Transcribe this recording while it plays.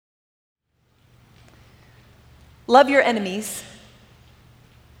love your enemies,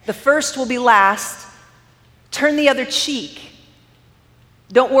 the first will be last, turn the other cheek,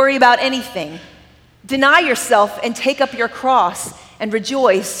 don't worry about anything, deny yourself and take up your cross and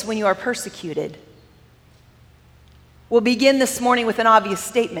rejoice when you are persecuted. We'll begin this morning with an obvious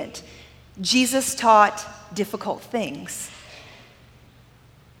statement. Jesus taught difficult things.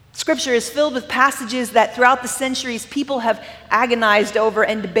 Scripture is filled with passages that throughout the centuries people have agonized over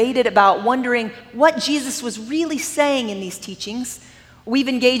and debated about, wondering what Jesus was really saying in these teachings. We've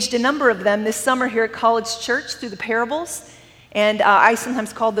engaged a number of them this summer here at College Church through the parables, and I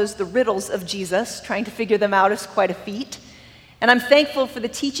sometimes call those the riddles of Jesus. Trying to figure them out is quite a feat. And I'm thankful for the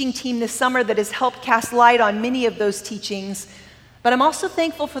teaching team this summer that has helped cast light on many of those teachings. But I'm also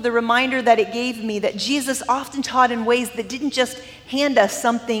thankful for the reminder that it gave me that Jesus often taught in ways that didn't just hand us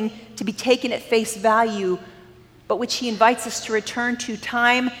something to be taken at face value, but which he invites us to return to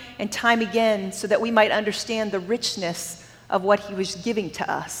time and time again so that we might understand the richness of what he was giving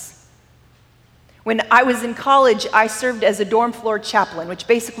to us. When I was in college, I served as a dorm floor chaplain, which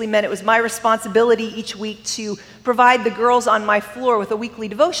basically meant it was my responsibility each week to provide the girls on my floor with a weekly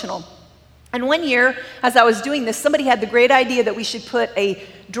devotional. And one year, as I was doing this, somebody had the great idea that we should put a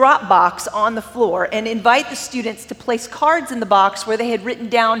drop box on the floor and invite the students to place cards in the box where they had written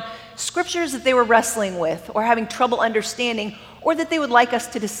down scriptures that they were wrestling with or having trouble understanding, or that they would like us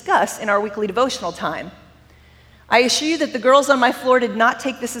to discuss in our weekly devotional time. I assure you that the girls on my floor did not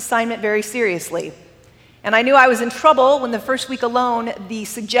take this assignment very seriously. And I knew I was in trouble when the first week alone, the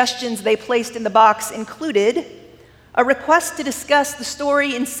suggestions they placed in the box included a request to discuss the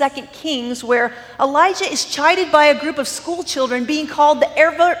story in 2 Kings where Elijah is chided by a group of school children being called the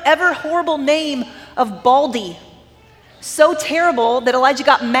ever horrible name of Baldy. So terrible that Elijah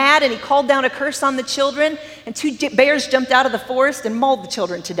got mad and he called down a curse on the children, and 2 bears jumped out of the forest and mauled the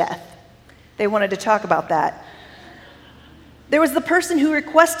children to death. They wanted to talk about that. There was the person who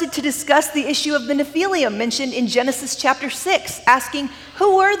requested to discuss the issue of the Nephilim mentioned in Genesis chapter 6, asking,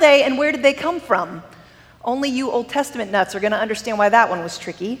 who were they and where did they come from? Only you Old Testament nuts are going to understand why that one was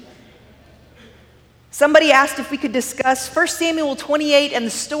tricky. Somebody asked if we could discuss 1 Samuel 28 and the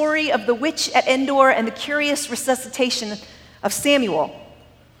story of the witch at Endor and the curious resuscitation of Samuel.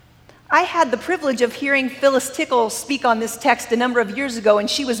 I had the privilege of hearing Phyllis Tickle speak on this text a number of years ago, and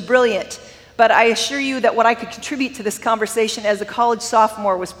she was brilliant. But I assure you that what I could contribute to this conversation as a college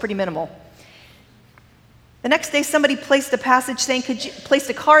sophomore was pretty minimal. The next day, somebody placed a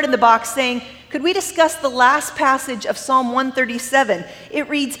card in the box saying, could we discuss the last passage of Psalm 137? It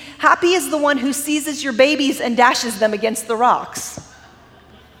reads, happy is the one who seizes your babies and dashes them against the rocks.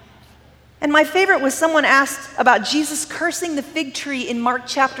 And my favorite was someone asked about Jesus cursing the fig tree in Mark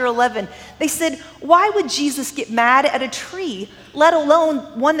chapter 11. They said, why would Jesus get mad at a tree, let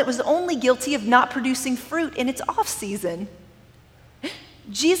alone one that was only guilty of not producing fruit in its off-season?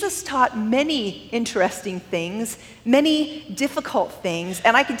 Jesus taught many interesting things, many difficult things,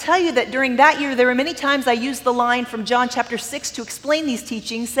 and I can tell you that during that year, there were many times I used the line from John chapter 6 to explain these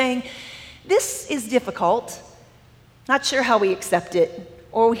teachings, saying, this is difficult, not sure how we accept it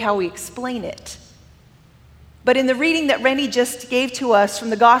or how we explain it. But in the reading that Rennie just gave to us from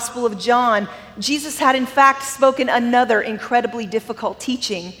the Gospel of John, Jesus had in fact spoken another incredibly difficult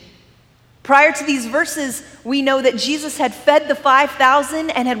teaching. Prior to these verses, we know that Jesus had fed the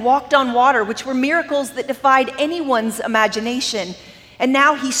 5,000 and had walked on water, which were miracles that defied anyone's imagination. And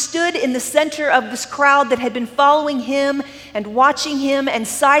now he stood in the center of this crowd that had been following him and watching him and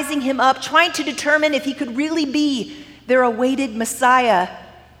sizing him up, trying to determine if he could really be their awaited Messiah.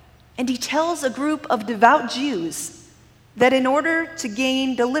 And he tells a group of devout Jews that in order to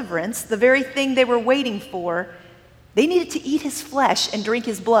gain deliverance, the very thing they were waiting for, they needed to eat his flesh and drink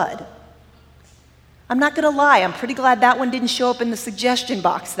his blood. I'm not going to lie, I'm pretty glad that one didn't show up in the suggestion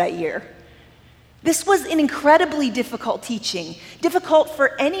box that year. This was an incredibly difficult teaching, difficult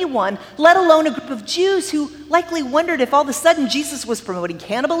for anyone, let alone a group of Jews who likely wondered if all of a sudden Jesus was promoting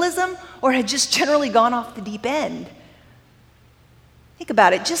cannibalism or had just generally gone off the deep end. Think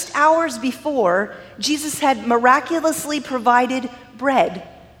about it, just hours before, Jesus had miraculously provided bread,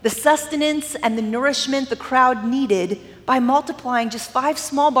 the sustenance and the nourishment the crowd needed by multiplying just 5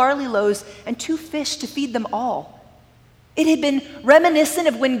 small barley loaves and 2 fish to feed them all. It had been reminiscent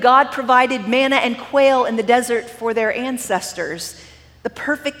of when God provided manna and quail in the desert for their ancestors, the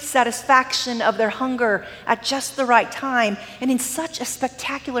perfect satisfaction of their hunger at just the right time and in such a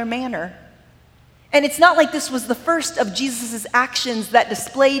spectacular manner. And it's not like this was the first of Jesus' actions that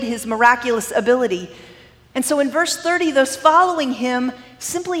displayed his miraculous ability. And so in verse 30, those following him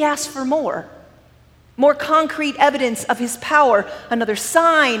simply asked for more. more concrete evidence of his power, another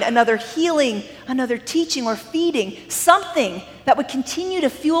sign, another healing, another teaching or feeding, something that would continue to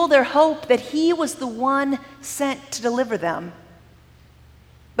fuel their hope that he was the one sent to deliver them.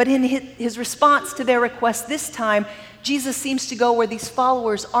 But in his response to their request this time, Jesus seems to go where these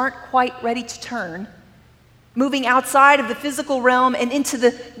followers aren't quite ready to turn, moving outside of the physical realm and into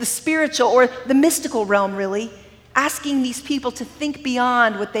the spiritual or the mystical realm, really, asking these people to think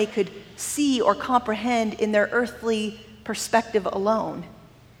beyond what they could see or comprehend in their earthly perspective alone.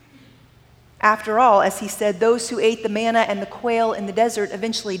 After all, as he said, those who ate the manna and the quail in the desert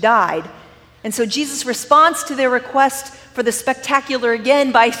eventually died. And so Jesus responds to their request for the spectacular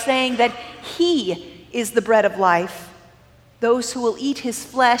again by saying that he is the bread of life. Those who will eat his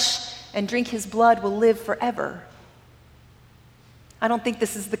flesh and drink his blood will live forever. I don't think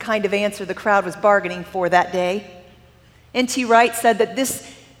this is the kind of answer the crowd was bargaining for that day. N.T. Wright said that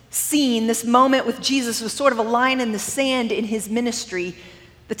this scene, this moment with Jesus, was sort of a line in the sand in his ministry,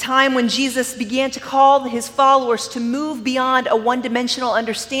 the time when Jesus began to call his followers to move beyond a one-dimensional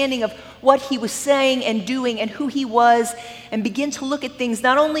understanding of what he was saying and doing and who he was, and begin to look at things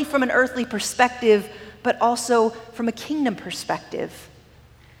not only from an earthly perspective, but also from a kingdom perspective.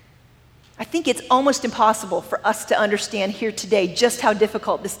 I think it's almost impossible for us to understand here today just how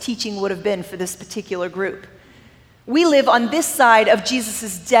difficult this teaching would have been for this particular group. We live on this side of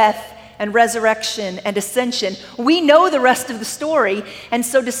Jesus' death and resurrection and ascension. We know the rest of the story, and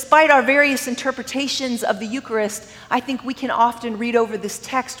so despite our various interpretations of the Eucharist, I think we can often read over this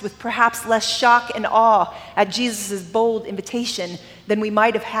text with perhaps less shock and awe at Jesus' bold invitation than we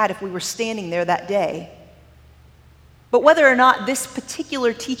might have had if we were standing there that day. But whether or not this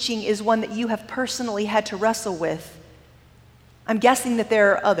particular teaching is one that you have personally had to wrestle with, I'm guessing that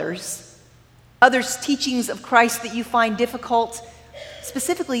there are others teachings of Christ that you find difficult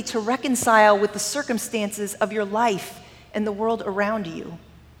specifically to reconcile with the circumstances of your life and the world around you.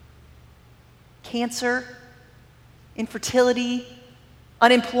 Cancer, infertility,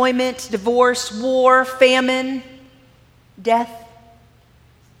 unemployment, divorce, war, famine, death.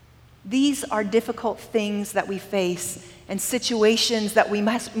 These are difficult things that we face and situations that we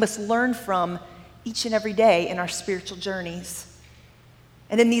must learn from each and every day in our spiritual journeys.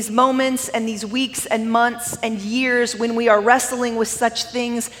 And in these moments and these weeks and months and years when we are wrestling with such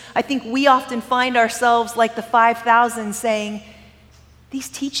things, I think we often find ourselves like the 5,000 saying, these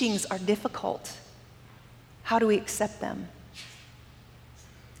teachings are difficult. How do we accept them?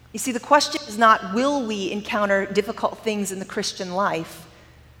 You see, the question is not, will we encounter difficult things in the Christian life?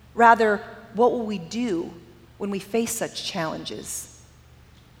 Rather, what will we do when we face such challenges?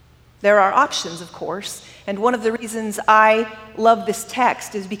 There are options, of course, and one of the reasons I love this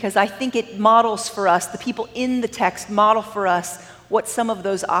text is because I think it models for us, the people in the text model for us what some of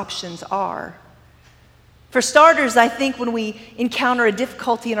those options are. For starters, I think when we encounter a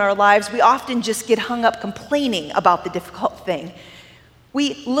difficulty in our lives, we often just get hung up complaining about the difficult thing.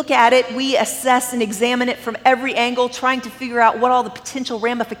 We look at it, we assess and examine it from every angle, trying to figure out what all the potential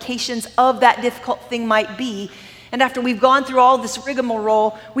ramifications of that difficult thing might be. And after we've gone through all this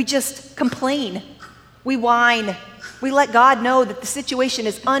rigmarole, we just complain. We whine. We let God know that the situation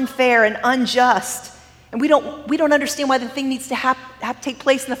is unfair and unjust. And we don't understand why the thing needs to have take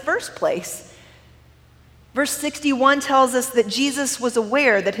place in the first place. Verse 61 tells us that Jesus was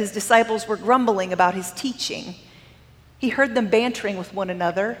aware that his disciples were grumbling about his teaching. He heard them bantering with one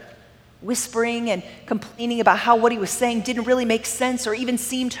another, whispering and complaining about how what he was saying didn't really make sense or even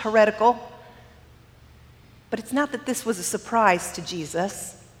seemed heretical. But it's not that this was a surprise to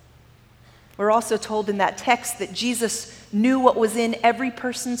Jesus. We're also told in that text that Jesus knew what was in every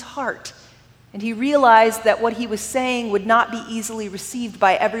person's heart, and he realized that what he was saying would not be easily received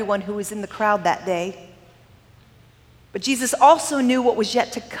by everyone who was in the crowd that day. But Jesus also knew what was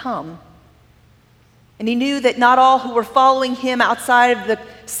yet to come. And he knew that not all who were following him outside of the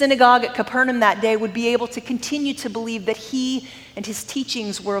synagogue at Capernaum that day would be able to continue to believe that he and his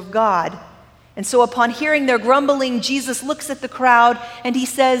teachings were of God. And so upon hearing their grumbling, Jesus looks at the crowd and he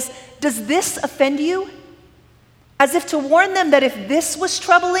says, "Does this offend you?" As if to warn them that if this was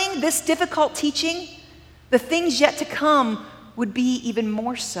troubling, this difficult teaching, the things yet to come would be even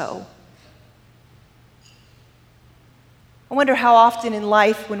more so. I wonder how often in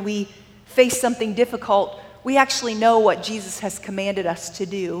life when we face something difficult, we actually know what Jesus has commanded us to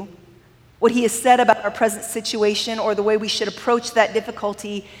do, what he has said about our present situation or the way we should approach that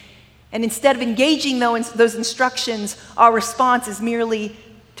difficulty. And instead of engaging those instructions, our response is merely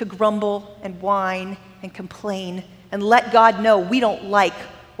to grumble and whine and complain and let God know we don't like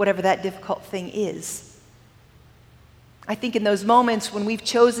whatever that difficult thing is. I think in those moments when we've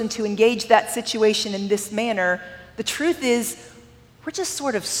chosen to engage that situation in this manner, the truth is we're just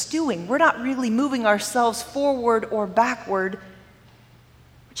sort of stewing. We're not really moving ourselves forward or backward.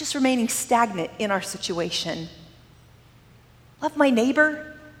 We're just remaining stagnant in our situation. Love my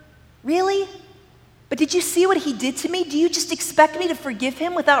neighbor? Really? But did you see what he did to me? Do you just expect me to forgive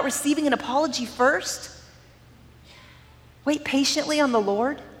him without receiving an apology first? Wait patiently on the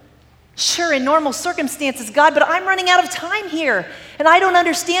Lord? Sure, in normal circumstances, God, but I'm running out of time here, and I don't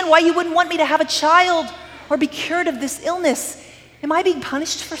understand why you wouldn't want me to have a child or be cured of this illness. Am I being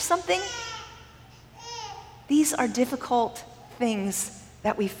punished for something? These are difficult things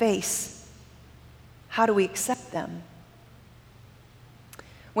that we face. How do we accept them?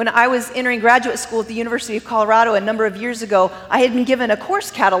 When I was entering graduate school at the University of Colorado a number of years ago, I had been given a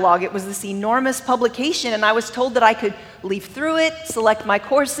course catalog. It was this enormous publication, and I was told that I could leaf through it, select my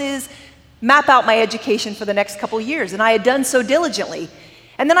courses, map out my education for the next couple years, and I had done so diligently.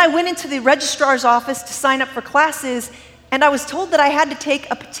 And then I went into the registrar's office to sign up for classes, and I was told that I had to take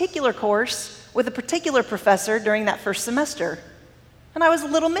a particular course with a particular professor during that first semester. And I was a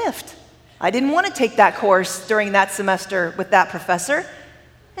little miffed. I didn't want to take that course during that semester with that professor.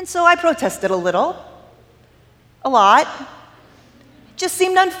 And so I protested a lot. It just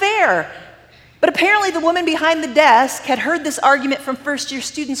seemed unfair. But apparently the woman behind the desk had heard this argument from first-year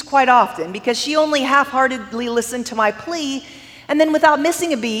students quite often because she only half-heartedly listened to my plea, and then without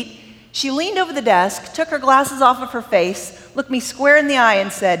missing a beat, she leaned over the desk, took her glasses off of her face, looked me square in the eye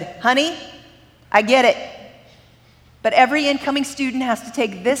and said, "Honey, I get it, but every incoming student has to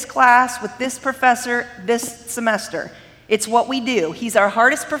take this class with this professor this semester. It's what we do. He's our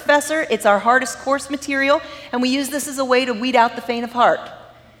hardest professor, it's our hardest course material, and we use this as a way to weed out the faint of heart."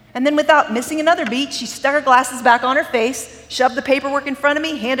 And then without missing another beat, she stuck her glasses back on her face, shoved the paperwork in front of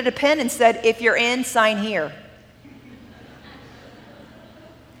me, handed a pen, and said, "If you're in, sign here."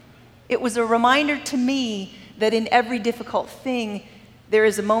 It was a reminder to me that in every difficult thing, there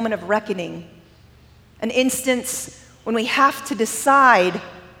is a moment of reckoning, an instance when we have to decide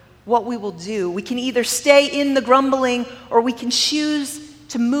what we will do. We can either stay in the grumbling or we can choose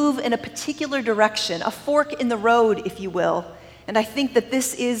to move in a particular direction, a fork in the road, if you will. And I think that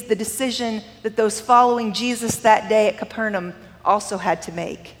this is the decision that those following Jesus that day at Capernaum also had to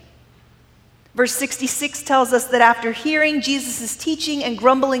make. Verse 66 tells us that after hearing Jesus' teaching and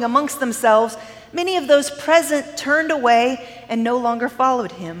grumbling amongst themselves, many of those present turned away and no longer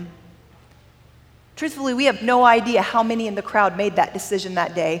followed him. Truthfully, we have no idea how many in the crowd made that decision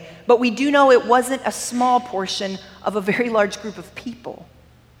that day, but we do know it wasn't a small portion of a very large group of people.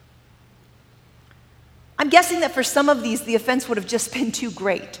 I'm guessing that for some of these, the offense would have just been too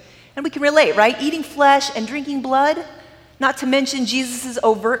great. And we can relate, right? Eating flesh and drinking blood, not to mention Jesus'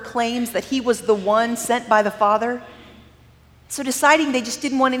 overt claims that he was the one sent by the Father. So deciding they just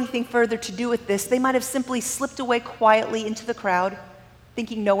didn't want anything further to do with this, they might have simply slipped away quietly into the crowd,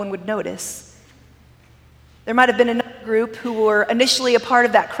 thinking no one would notice. There might have been another group who were initially a part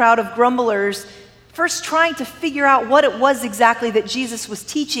of that crowd of grumblers, first trying to figure out what it was exactly that Jesus was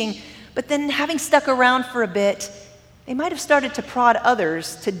teaching, but then having stuck around for a bit, they might have started to prod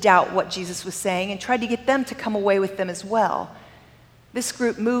others to doubt what Jesus was saying and tried to get them to come away with them as well. This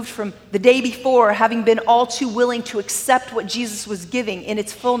group moved from the day before having been all too willing to accept what Jesus was giving in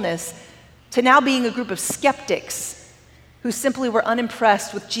its fullness to now being a group of skeptics who simply were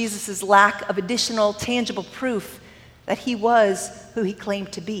unimpressed with Jesus' lack of additional tangible proof that he was who he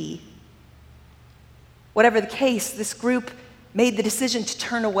claimed to be. Whatever the case, this group made the decision to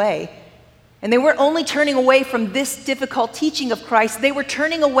turn away. And they weren't only turning away from this difficult teaching of Christ, they were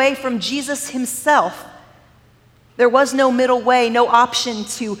turning away from Jesus himself. There was no middle way, no option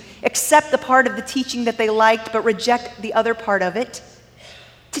to accept the part of the teaching that they liked but reject the other part of it,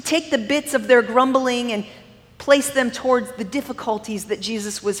 to take the bits of their grumbling and place them towards the difficulties that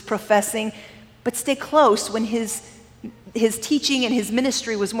Jesus was professing, but stay close when his teaching and his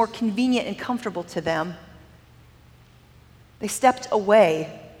ministry was more convenient and comfortable to them. They stepped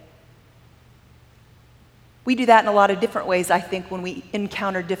away. We do that in a lot of different ways, I think, when we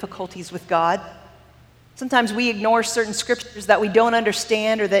encounter difficulties with God. Sometimes we ignore certain scriptures that we don't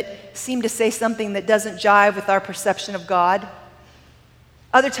understand or that seem to say something that doesn't jive with our perception of God.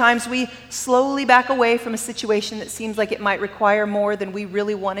 Other times we slowly back away from a situation that seems like it might require more than we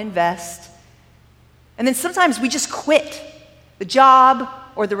really want to invest. And then sometimes we just quit the job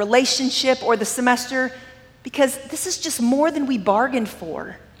or the relationship or the semester because this is just more than we bargained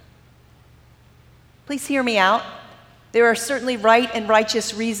for. Please hear me out. There are certainly right and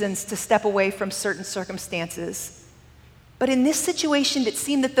righteous reasons to step away from certain circumstances. But in this situation, it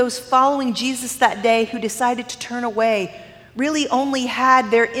seemed that those following Jesus that day who decided to turn away really only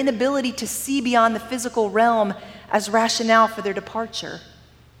had their inability to see beyond the physical realm as rationale for their departure.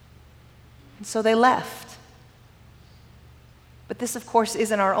 And so they left. But this, of course,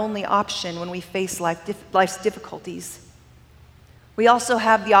 isn't our only option when we face life's difficulties. We also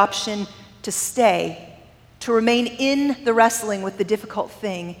have the option to stay, to remain in the wrestling with the difficult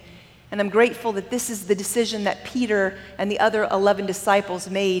thing. And I'm grateful that this is the decision that Peter and the other 11 disciples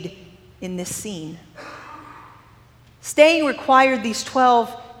made in this scene. Staying required these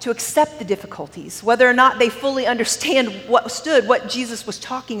 12 to accept the difficulties, whether or not they fully understand what Jesus was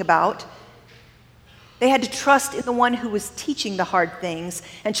talking about. They had to trust in the one who was teaching the hard things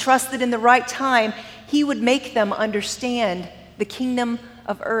and trust that in the right time, he would make them understand the kingdom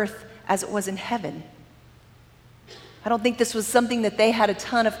of earth as it was in heaven. I don't think this was something that they had a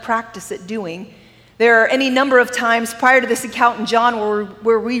ton of practice at doing. There are any number of times prior to this account in John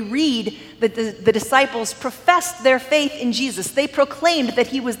where we read that the disciples professed their faith in Jesus. They proclaimed that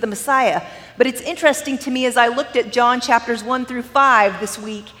he was the Messiah. But it's interesting to me as I looked at John chapters 1 through 5 this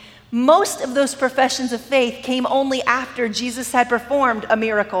week, most of those professions of faith came only after Jesus had performed a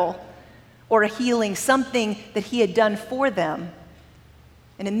miracle or a healing, something that he had done for them.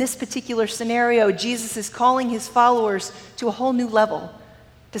 And in this particular scenario, Jesus is calling his followers to a whole new level,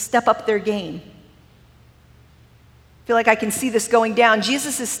 to step up their game. I feel like I can see this going down.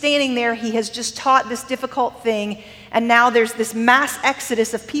 Jesus is standing there. He has just taught this difficult thing, and now there's this mass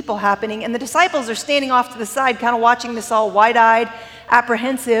exodus of people happening, and the disciples are standing off to the side, kind of watching this all wide-eyed,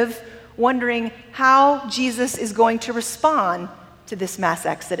 apprehensive, wondering how Jesus is going to respond to this mass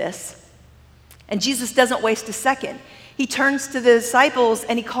exodus. And Jesus doesn't waste a second. He turns to the disciples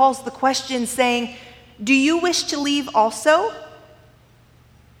and he calls the question saying, "Do you wish to leave also?"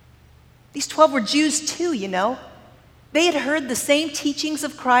 These 12 were Jews too, you know. They had heard the same teachings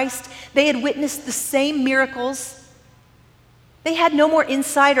of Christ. They had witnessed the same miracles. They had no more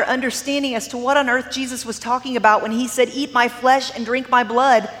insight or understanding as to what on earth Jesus was talking about when he said, "Eat my flesh and drink my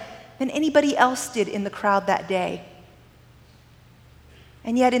blood," than anybody else did in the crowd that day.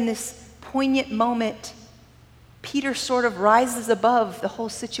 And yet in this poignant moment, Peter sort of rises above the whole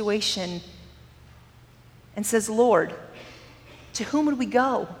situation and says, "Lord, to whom would we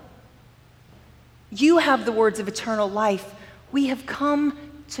go? You have the words of eternal life. We have come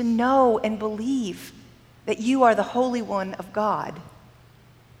to know and believe that you are the Holy One of God."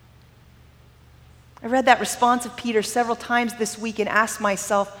 I read that response of Peter several times this week and asked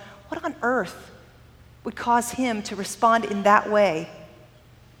myself, what on earth would cause him to respond in that way?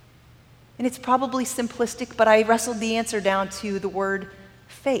 And it's probably simplistic, but I wrestled the answer down to the word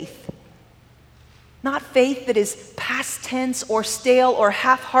faith. Not faith that is past tense or stale or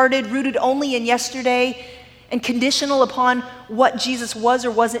half-hearted, rooted only in yesterday and conditional upon what Jesus was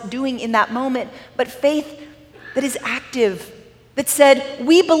or wasn't doing in that moment, but faith that is active, that said,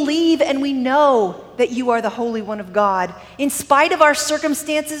 "We believe and we know that you are the Holy One of God, in spite of our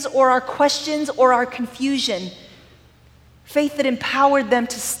circumstances or our questions or our confusion." Faith that empowered them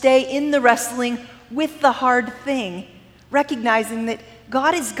to stay in the wrestling with the hard thing, recognizing that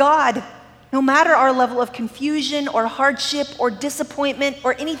God is God, no matter our level of confusion or hardship or disappointment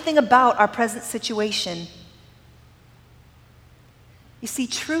or anything about our present situation. You see,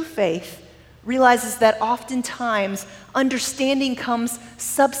 true faith realizes that oftentimes understanding comes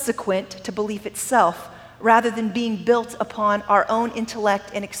subsequent to belief itself, rather than being built upon our own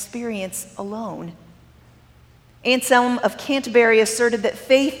intellect and experience alone. Anselm of Canterbury asserted that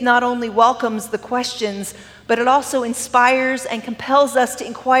faith not only welcomes the questions, but it also inspires and compels us to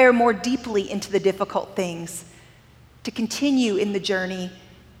inquire more deeply into the difficult things, to continue in the journey,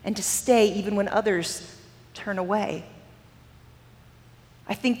 and to stay even when others turn away.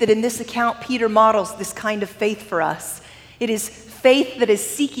 I think that in this account, Peter models this kind of faith for us. It is faith that is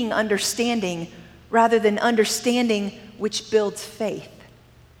seeking understanding rather than understanding which builds faith.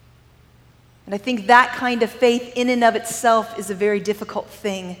 And I think that kind of faith in and of itself is a very difficult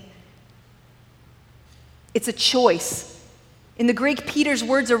thing. It's a choice. In the Greek, Peter's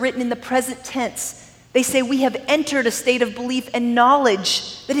words are written in the present tense. They say, "We have entered a state of belief and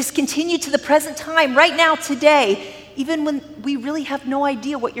knowledge that has continued to the present time, right now, today, even when we really have no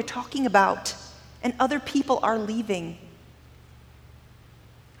idea what you're talking about, and other people are leaving."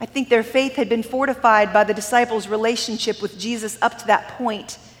 I think their faith had been fortified by the disciples' relationship with Jesus up to that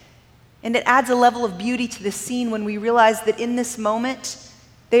point. And it adds a level of beauty to the scene when we realize that in this moment,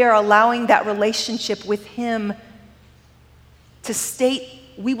 they are allowing that relationship with him to state,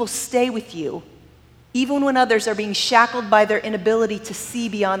 "We will stay with you," even when others are being shackled by their inability to see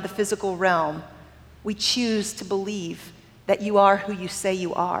beyond the physical realm. We choose to believe that you are who you say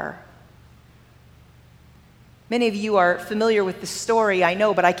you are. Many of you are familiar with the story, I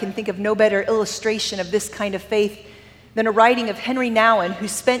know, but I can think of no better illustration of this kind of faith than a writing of Henry Nouwen, who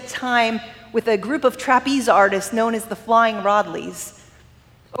spent time with a group of trapeze artists known as the Flying Rodleys.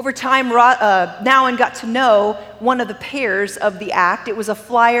 Over time, Nouwen got to know one of the pairs of the act. It was a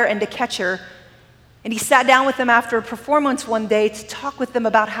flyer and a catcher. And he sat down with them after a performance one day to talk with them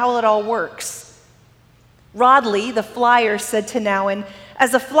about how it all works. Rodley, the flyer, said to Nouwen,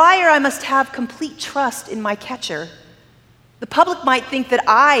 "As a flyer, I must have complete trust in my catcher. The public might think that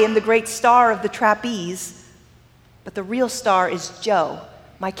I am the great star of the trapeze, but the real star is Joe,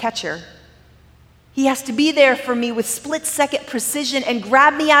 my catcher. He has to be there for me with split-second precision and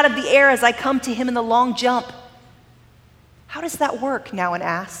grab me out of the air as I come to him in the long jump." "How does that work?" Nouwen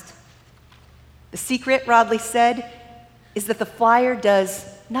asked. "The secret," Rodley said, "is that the flyer does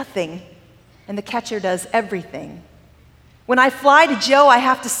nothing and the catcher does everything. When I fly to Joe, I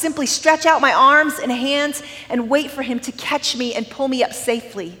have to simply stretch out my arms and hands and wait for him to catch me and pull me up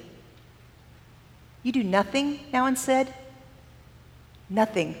safely." "You do nothing?" Nouwen said.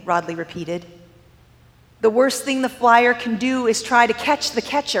 "Nothing," Rodley repeated. "The worst thing the flyer can do is try to catch the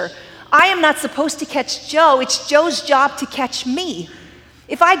catcher. I am not supposed to catch Joe. It's Joe's job to catch me.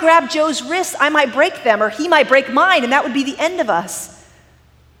 If I grab Joe's wrists, I might break them, or he might break mine, and that would be the end of us.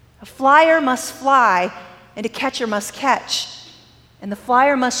 A flyer must fly, and a catcher must catch. And the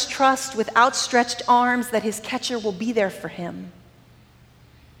flyer must trust with outstretched arms that his catcher will be there for him."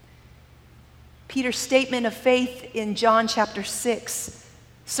 Peter's statement of faith in John chapter 6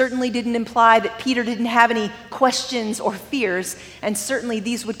 certainly didn't imply that Peter didn't have any questions or fears, and certainly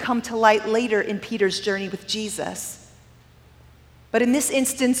these would come to light later in Peter's journey with Jesus. But in this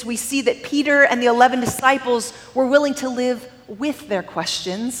instance, we see that Peter and the 11 disciples were willing to live with their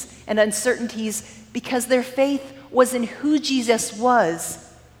questions and uncertainties because their faith was in who Jesus was,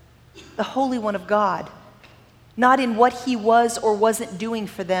 the Holy One of God, not in what he was or wasn't doing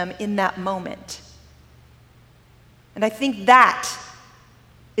for them in that moment. And I think that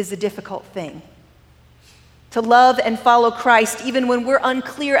is a difficult thing. To love and follow Christ even when we're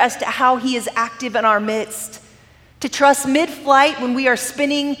unclear as to how he is active in our midst. To trust mid-flight when we are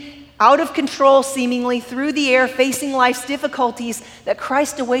spinning out of control seemingly through the air, facing life's difficulties, that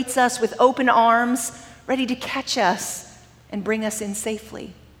Christ awaits us with open arms, ready to catch us and bring us in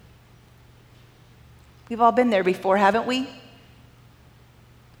safely. We've all been there before, haven't we?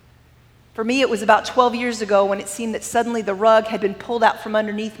 For me, it was about 12 years ago when it seemed that suddenly the rug had been pulled out from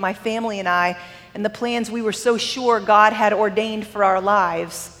underneath my family and I, and the plans we were so sure God had ordained for our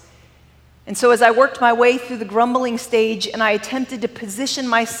lives. And so as I worked my way through the grumbling stage and I attempted to position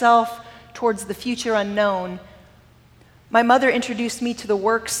myself towards the future unknown, my mother introduced me to the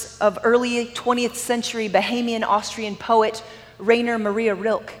works of early 20th century Bohemian Austrian poet Rainer Maria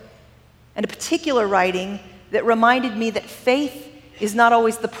Rilke, and a particular writing that reminded me that faith is not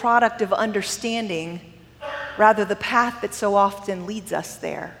always the product of understanding, rather the path that so often leads us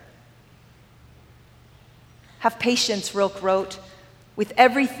there. "Have patience," Rilke wrote, "with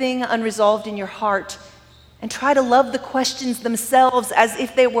everything unresolved in your heart, and try to love the questions themselves as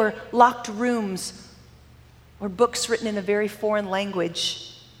if they were locked rooms or books written in a very foreign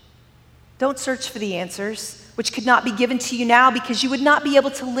language. Don't search for the answers, which could not be given to you now because you would not be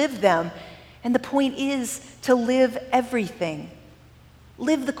able to live them. And the point is to live everything.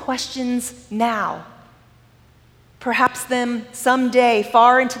 Live the questions now. Perhaps then someday,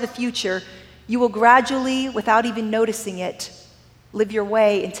 far into the future, you will gradually, without even noticing it, live your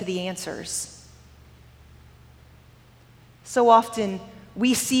way into the answers." So often,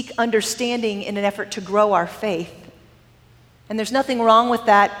 we seek understanding in an effort to grow our faith. And there's nothing wrong with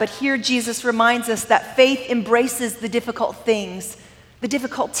that, but here Jesus reminds us that faith embraces the difficult things, the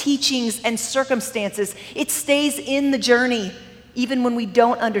difficult teachings and circumstances. It stays in the journey, even when we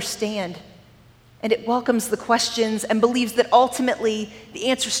don't understand. And it welcomes the questions and believes that ultimately the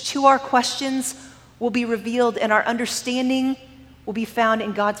answers to our questions will be revealed and our understanding will be found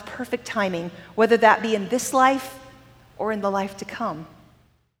in God's perfect timing, whether that be in this life or in the life to come.